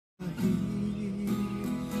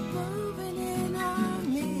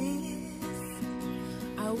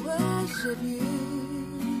worship you.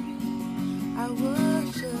 I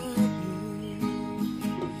worship you.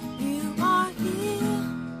 You are here,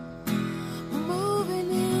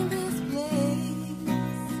 moving in this place.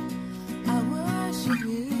 I worship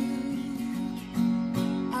you.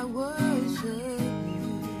 I worship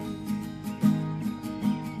you.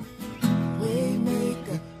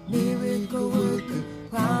 Waymaker, miracle worker,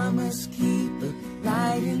 promise keeper,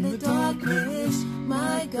 light in the darkness.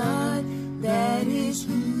 My God, that is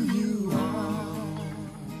who you are.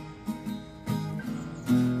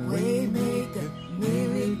 Waymaker,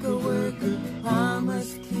 miracle worker,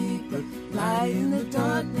 promise keeper, light in the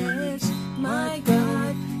darkness. My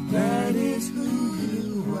God, that is who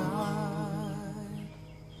you are.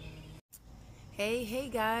 Hey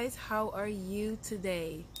guys, how are you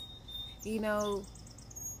today? You know,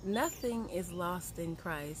 nothing is lost in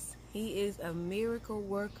Christ. He is a miracle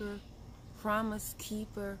worker, promise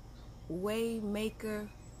keeper, way maker.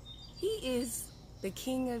 He is the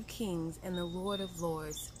King of Kings and the Lord of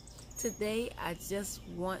Lords. Today, I just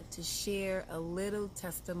want to share a little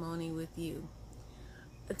testimony with you.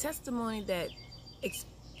 A testimony that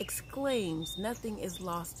exclaims, nothing is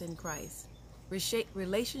lost in Christ.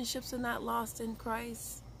 Relationships are not lost in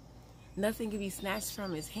Christ. Nothing can be snatched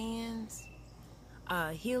from his hands.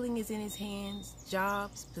 Healing is in his hands.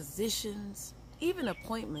 Jobs, positions, even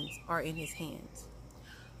appointments are in his hands.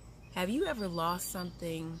 Have you ever lost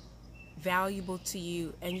something valuable to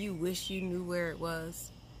you and you wish you knew where it was?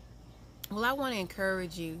 Well, I want to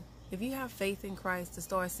encourage you, if you have faith in Christ, to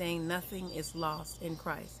start saying nothing is lost in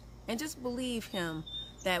Christ. And just believe him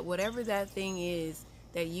that whatever that thing is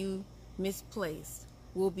that you misplaced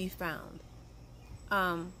will be found.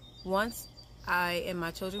 Once I and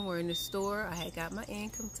my children were in the store, I had got my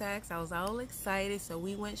income tax. I was all excited, so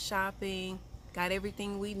we went shopping, got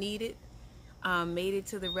everything we needed, made it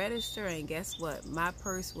to the register, and guess what? My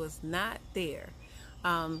purse was not there.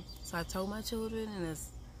 So I told my children in a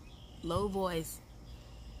low voice,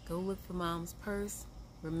 go look for mom's purse.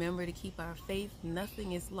 Remember to keep our faith.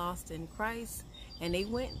 Nothing is lost in Christ. And they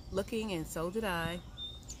went looking, and so did I.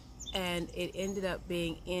 And it ended up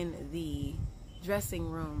being in the dressing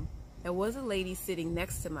room. There was a lady sitting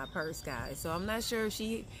next to my purse, guys. So I'm not sure if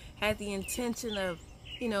she had the intention of,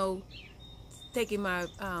 taking my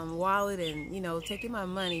wallet and, taking my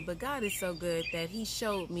money. But God is so good that he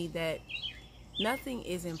showed me that nothing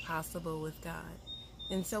is impossible with God.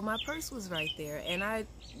 And so my purse was right there, and I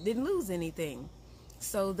didn't lose anything.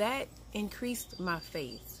 So that increased my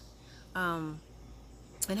faith. And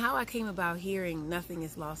how I came about hearing nothing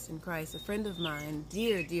is lost in Christ, a friend of mine,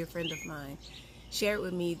 dear friend of mine, shared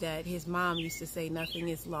with me that his mom used to say nothing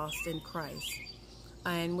is lost in Christ.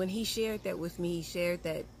 And when he shared that with me, he shared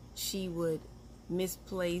that she would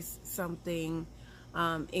misplace something,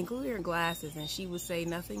 including her glasses, and she would say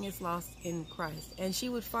nothing is lost in Christ. And she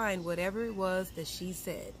would find whatever it was that she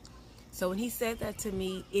said. So when he said that to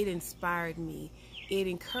me, it inspired me. It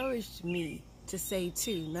encouraged me to say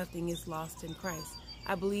too, nothing is lost in Christ.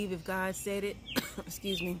 I believe if God said it,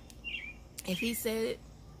 excuse me, if he said it,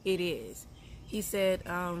 it is. He said,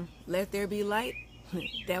 let there be light.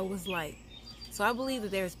 That was light. So I believe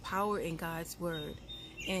that there's power in God's word.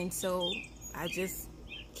 And so I just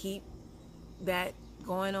keep that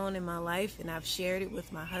going on in my life. And I've shared it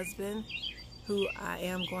with my husband, who I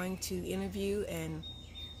am going to interview and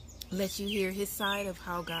let you hear his side of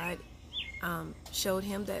how God showed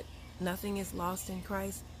him that nothing is lost in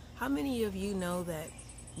Christ. How many of you know that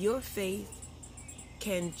your faith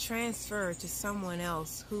can transfer to someone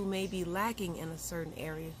else who may be lacking in a certain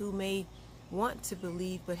area, who may want to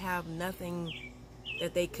believe but have nothing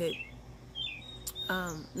that they could,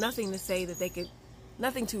 nothing to say that they could,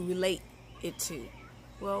 nothing to relate it to?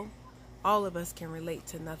 Well, all of us can relate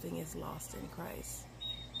to nothing is lost in Christ.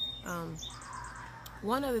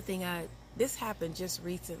 One other thing, this happened just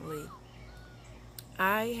recently.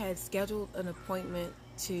 I had scheduled an appointment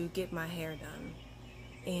to get my hair done,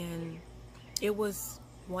 and it was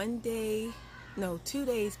 2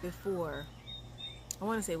 days before, I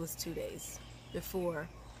want to say it was 2 days before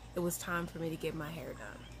it was time for me to get my hair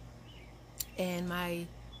done. And my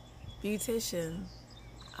beautician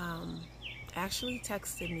actually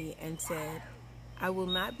texted me and said, I will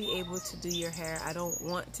not be able to do your hair. I don't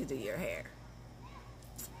want to do your hair.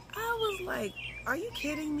 I was like, are you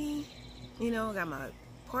kidding me? I got my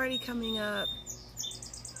party coming up.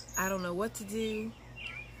 I don't know what to do.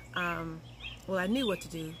 Well, I knew what to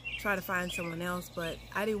do. Try to find someone else, but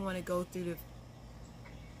I didn't want to go through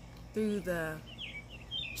the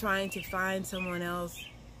trying to find someone else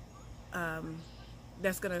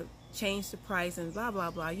that's going to change the price and blah, blah,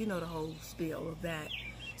 blah. You know the whole spiel of that.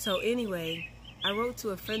 So anyway, I wrote to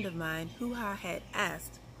a friend of mine who I had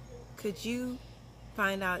asked, could you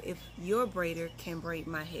find out if your braider can braid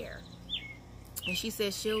my hair? And she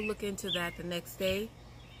said she'll look into that the next day.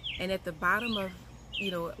 And at the bottom of,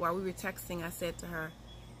 while we were texting, I said to her,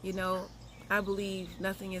 I believe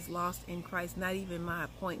nothing is lost in Christ, not even my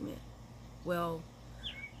appointment. Well,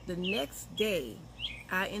 the next day,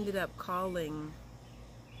 I ended up calling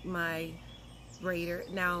my braider.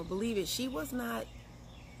 Now, believe it, she was not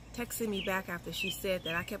texting me back after she said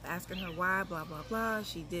that. I kept asking her why, blah, blah, blah.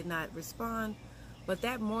 She did not respond. But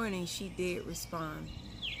that morning, she did respond,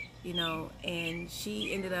 and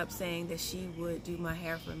she ended up saying that she would do my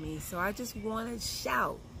hair for me. So I just want to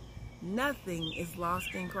shout, nothing is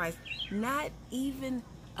lost in Christ, not even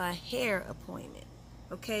a hair appointment.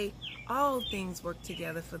 Okay, all things work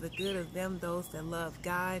together for the good of them, those that love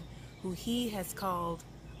God, who He has called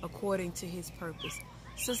according to His purpose.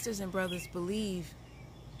 Sisters and brothers, believe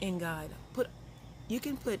in God. You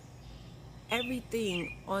can put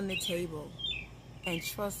everything on the table and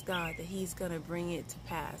trust God that He's going to bring it to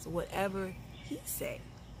pass. Whatever He say,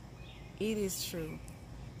 it is true.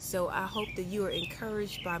 So I hope that you are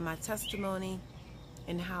encouraged by my testimony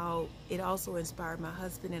and how it also inspired my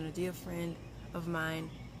husband and a dear friend of mine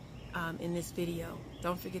in this video.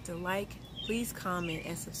 Don't forget to like, please comment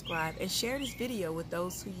and subscribe, and share this video with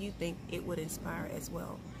those who you think it would inspire as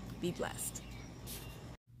well. Be blessed.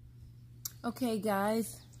 Okay,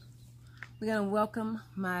 guys, we're going to welcome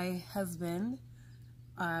my husband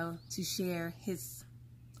to share his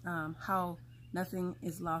how nothing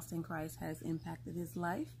is lost in Christ has impacted his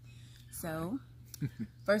life. So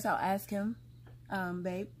first I'll ask him,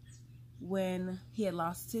 babe, when he had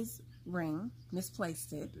lost his ring,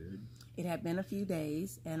 misplaced it. It had been a few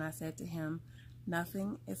days, and I said to him,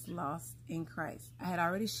 nothing is lost in Christ. I had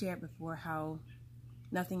already shared before how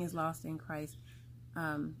nothing is lost in Christ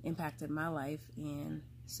impacted my life, and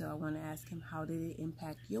so I want to ask him, how did it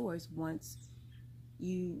impact yours once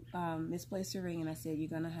you misplaced your ring? And I said, you're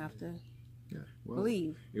going to have to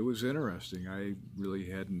believe. It was interesting. I really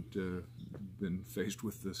hadn't been faced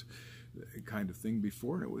with this kind of thing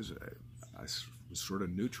before, and it was I was sort of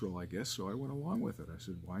neutral, I guess, so I went along with it. I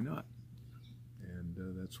said, why not? And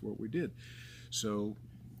that's what we did. So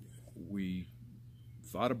we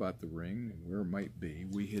thought about the ring and where it might be.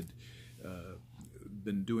 We had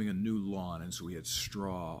been doing a new lawn, and so we had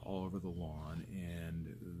straw all over the lawn,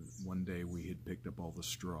 and one day we had picked up all the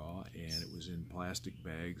straw, and it was in plastic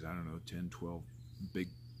bags, I don't know, 10, 12 big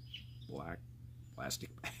black plastic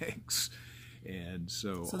bags. And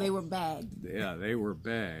so they were bagged. Yeah, they were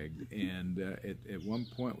bagged. And at one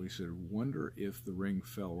point we said, wonder if the ring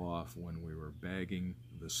fell off when we were bagging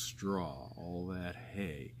the straw, all that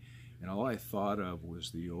hay. And all I thought of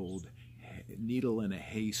was the old needle in a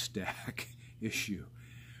haystack issue.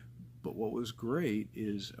 But what was great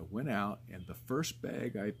is I went out, and the first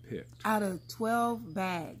bag I picked, out of 12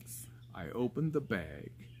 bags, I opened the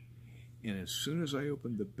bag. And as soon as I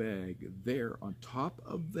opened the bag, there on top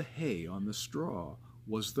of the hay on the straw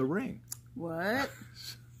was the ring. What?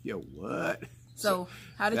 Yeah, what? So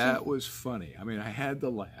how did that was funny. I mean, I had to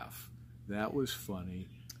laugh. That was funny,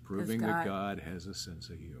 proving that God has a sense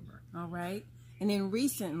of humor. All right. And then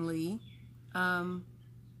recently,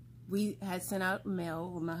 we had sent out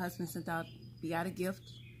mail. Well, my husband sent out, we got a gift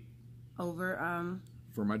over.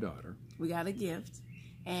 For my daughter. We got a gift.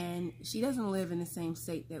 And she doesn't live in the same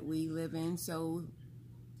state that we live in, so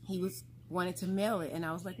he wanted to mail it. And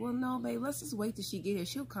I was like, well, no, babe, let's just wait till she get here.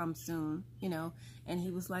 She'll come soon, And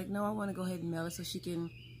he was like, no, I want to go ahead and mail it so she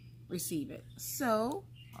can receive it. So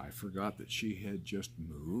I forgot that she had just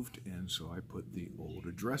moved, and so I put the old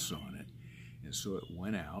address on it. And so it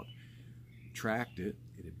went out, tracked it.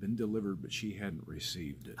 It had been delivered, but she hadn't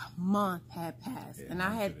received it. A month had passed. And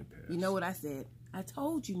I had, you know what I said? I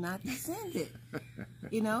told you not to send it,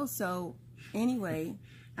 So anyway,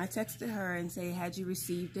 I texted her and say, had you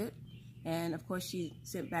received it? And of course she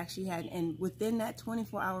sent back she had. And within that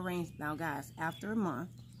 24-hour range, now guys, after a month,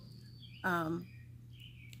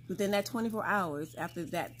 within that 24 hours after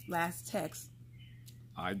that last text,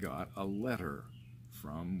 I got a letter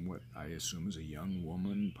from what I assume is a young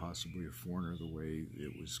woman, possibly a foreigner, the way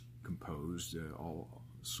it was composed,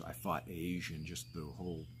 I thought Asian, just the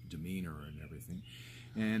whole demeanor and everything.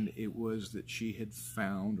 And it was that she had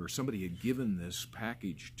found, or somebody had given this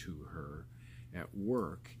package to her at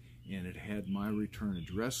work, and it had my return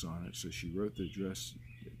address on it. So she wrote the address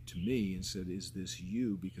to me and said, is this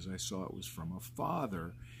you? Because I saw it was from a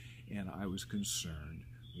father, and I was concerned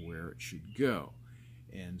where it should go.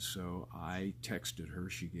 And so I texted her,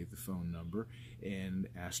 she gave the phone number, and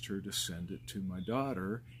asked her to send it to my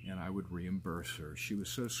daughter, and I would reimburse her. She was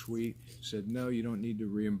so sweet, said, no, you don't need to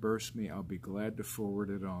reimburse me. I'll be glad to forward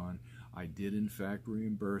it on. I did, in fact,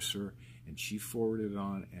 reimburse her, and she forwarded it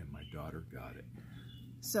on, and my daughter got it.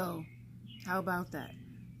 So, how about that?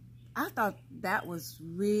 I thought that was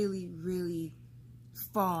really, really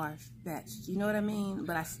far-fetched. You know what I mean?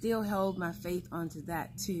 But I still held my faith onto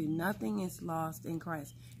that, too. Nothing is lost in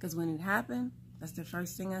Christ. Because when it happened, that's the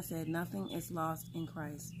first thing I said. Nothing is lost in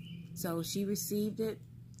Christ. So she received it.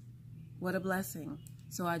 What a blessing.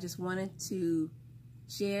 So I just wanted to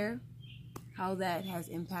share how that has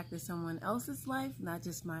impacted someone else's life, not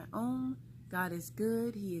just my own. God is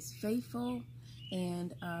good. He is faithful.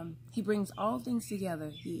 And he brings all things together.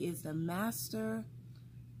 He is the master,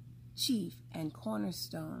 chief, and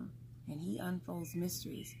cornerstone. And he unfolds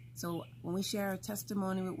mysteries. So when we share our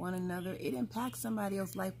testimony with one another, it impacts somebody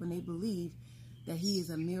else's life when they believe that he is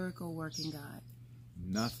a miracle-working God.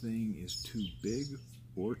 Nothing is too big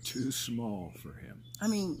or too small for him. I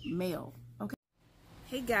mean, male. Okay.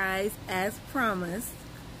 Hey guys, as promised,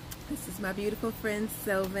 this is my beautiful friend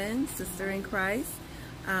Sylvan, sister in Christ.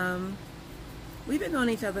 We've been knowing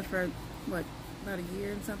each other for, what, about a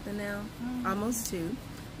year and something now? Almost 2.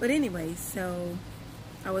 But anyway, so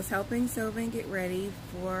I was helping Sylvan get ready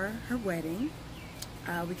for her wedding.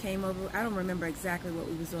 We came over, I don't remember exactly what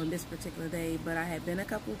we was doing this particular day, but I had been a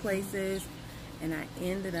couple places, and I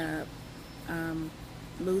ended up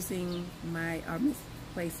misplacing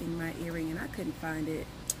my earring, and I couldn't find it.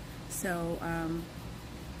 So,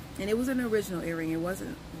 and it was an original earring. It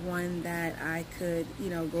wasn't one that I could,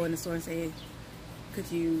 go in the store and say, could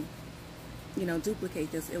you,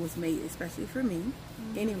 duplicate this? It was made especially for me.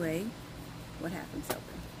 Anyway, what happened, Sylvan?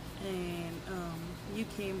 And you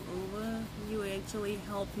came over. You were actually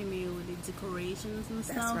helping me with the decorations and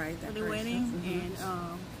stuff for the wedding. And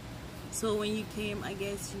so when you came, I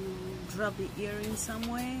guess you dropped the earring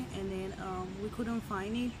somewhere, and then we couldn't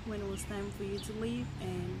find it when it was time for you to leave.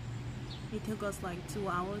 And it took us like 2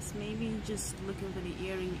 hours maybe, just looking for the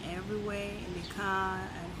earring everywhere, in the car,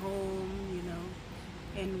 at home,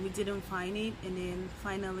 and we didn't find it. And then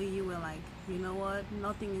finally you were like, you know what,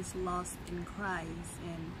 nothing is lost in Christ.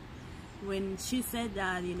 And when she said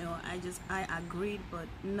that, I agreed, but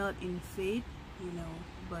not in faith,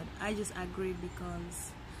 but I just agreed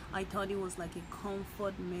because I thought it was like a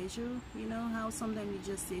comfort measure. How sometimes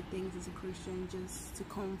you just say things as a Christian just to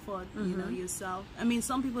comfort, yourself. I mean,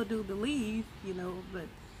 some people do believe, but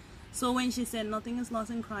so when she said nothing is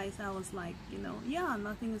lost in Christ, I was like, yeah,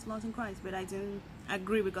 nothing is lost in Christ. But I didn't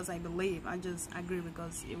agree because I believe. I just agree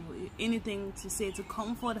because anything to say to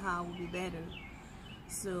comfort her would be better.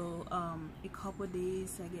 So a couple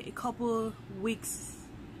days, a couple weeks,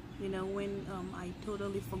 when I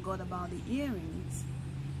totally forgot about the earrings.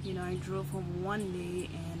 I drove home one day,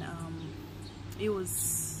 and it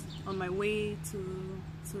was on my way to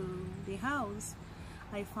the house.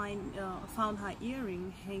 I found her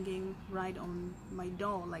earring hanging right on my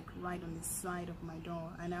door, like right on the side of my door,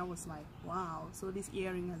 and I was like, wow, so this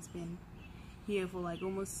earring has been here for like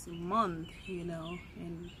almost a month,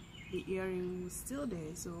 and the earring was still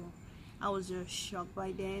there. So I was just shocked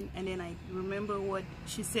by then. And then I remember what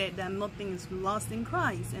she said, that nothing is lost in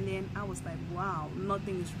Christ, and then I was like, wow,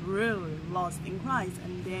 nothing is really lost in Christ.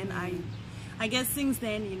 And then I guess since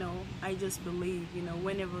then, I just believe,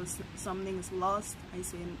 whenever something is lost, I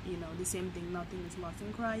say, the same thing, nothing is lost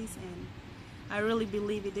in Christ. And I really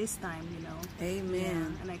believe it this time, Amen.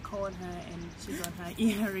 Yeah, and I called her, and she got her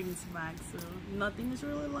earrings back. So nothing is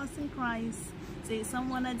really lost in Christ. Say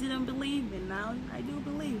someone I didn't believe, and now I do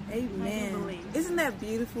believe. Amen. I do believe. Isn't that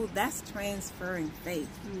beautiful? That's transferring faith.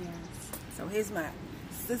 Yes. So here's my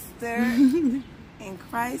sister in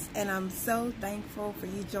Christ, and I'm so thankful for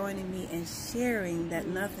you joining me and sharing that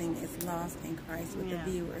nothing is lost in Christ with the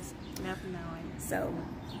viewers. Definitely. So,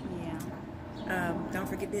 yeah. Don't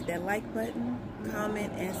forget to hit that like button,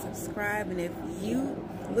 comment, and subscribe. And if you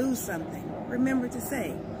lose something, remember to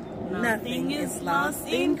say, nothing is lost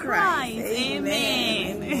in Christ.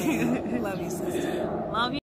 Amen. Amen. Love you, sister. Love you.